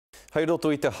Hei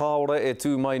roto I te haora e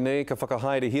tū mai nei ka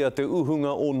whakahaere hia te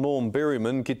uhunga o Norm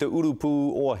Berryman ki te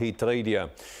urupu o Ahitreiria.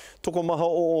 Toko maha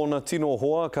o ona tino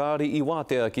hoa ka ari I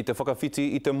wātea ki te whakawhiti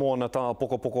I te moana tā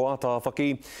pokopoko a tā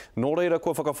whaki. Nō reira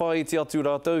kua whakawhai ti atu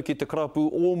rātou ki te karapu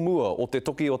o mua o te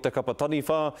toki o te kapa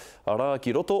Taniwha, arā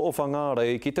ki roto o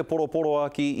Whangarei ki te poroporo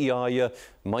aki I aia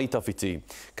mai tawhiti.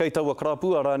 Kei taua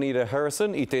karapu a Ranira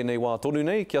Harrison I tēnei wā tonu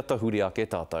nei ki ata huri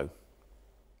ake tātou.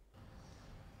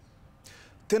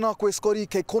 Tēnā koe Scotty,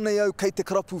 kei konei au kei te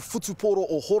karapu whutuporo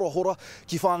o Horahora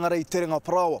ki Whangarei terenga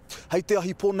Parawa. Hei te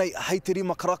ahi pōnei, hei te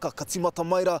rima karaka, ka timata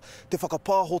maira te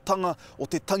whakapāhotanga o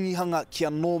te tangihanga ki a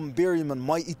Norm Berryman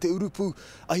mai I te urupu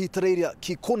Ahitreiria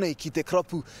ki konei ki te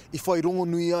karapu I whai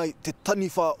rongonui ai te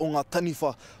Taniwha o ngā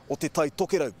Taniwha o te tai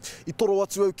tokerau. I toro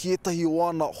atu au ki etahi o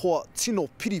ana hoa tino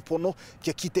piripono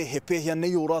kia ki te he pēhea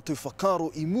nei o rātou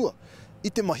whakaro I mua I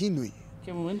te mahinui.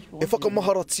 E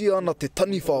whakamaharatia ana te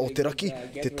Taniwha o te raki,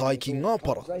 te tai ki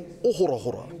ngāpara, o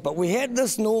Horahora. But we had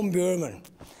this Norm Berryman.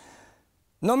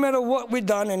 No matter what we'd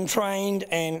done and trained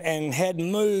and had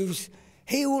moves,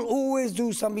 he will always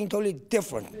do something totally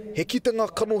different. He kitenga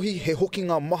kanohi he hoki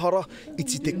ngā mahara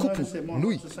iti te kupu,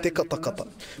 nui, te katakata.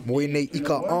 Mo enei I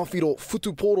ka āwhiro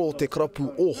whutuporo o te karapu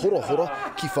o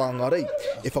Horahora ki Whangarei.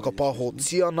 E whakapāho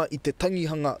tiana I te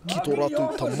tangihanga ki tō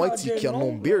rātou tamaiti ki a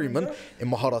Norm Berryman, e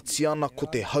mahara tiana ko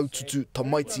te haututu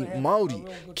tamaiti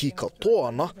Māori ki katoa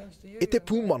ana e te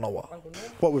pūmanawa.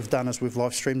 What we've done is we've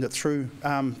live streamed it through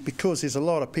because there's a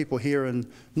lot of people here in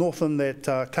Northland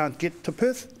that can't get to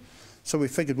Perth. So we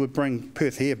figured we'd bring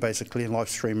Perth here basically and live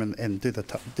stream and do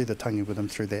the tangi with them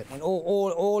through that. And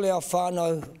all our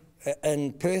whānau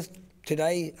in Perth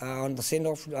today on the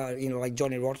send-off, like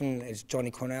Johnny Rotten, it's Johnny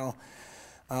Cornell,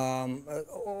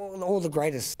 all the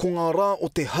greatest. Ko ngā rā o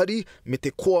te hari me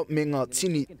te koa me ngā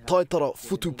tini taitara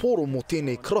whutuporo mo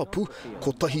tēnei karapu,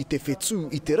 ko tahi te whetū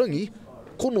I te rangi,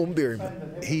 ko Norm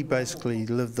Berryman. He basically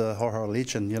lived the Horahora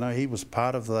legend, he was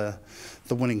part of the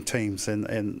winning teams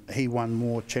and he won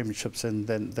more championships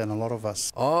than a lot of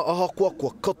us. Aha kua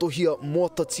katohia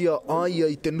moatatia aia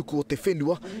I te nuku o te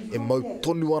whenua, e mau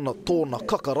tonu ana tōna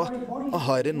kakara, a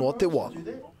haere noa te wā.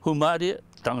 Humare,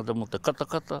 tangata mo te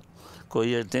katakata, ko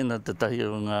ia tēnā te tahi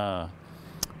o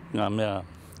ngā mea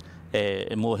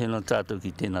e mōhena tātou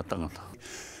ki tēnā tangata.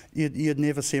 You'd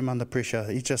never see him under pressure.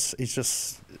 He just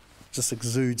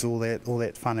exudes all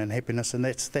that fun and happiness, and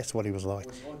that's what he was like.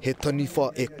 He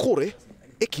Taniwha e kore,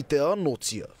 e ki te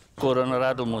anotia. Kora na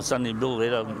rātou mo Sunny Bill,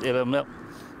 era mea,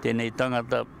 tēnei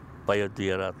tangata, pai atu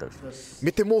I rātou.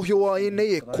 Me te mōhio a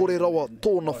enei e kore rawa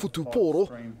tōna whutuporo,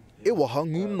 e waha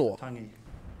ngūnoa.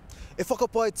 E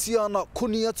whakapai tia ana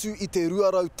koni atu I te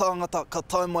ruarau tāngata ka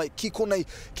tae mai ki konei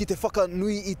ki te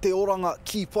whakanui I te oranga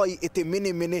ki pai e te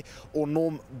mene o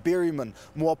Norm Berryman.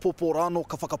 Mua popo rāno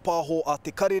ka whakapāho a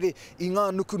te karere I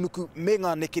ngā nukunuku me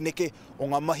ngā nekeneke o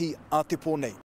ngā mahi a te pōnei.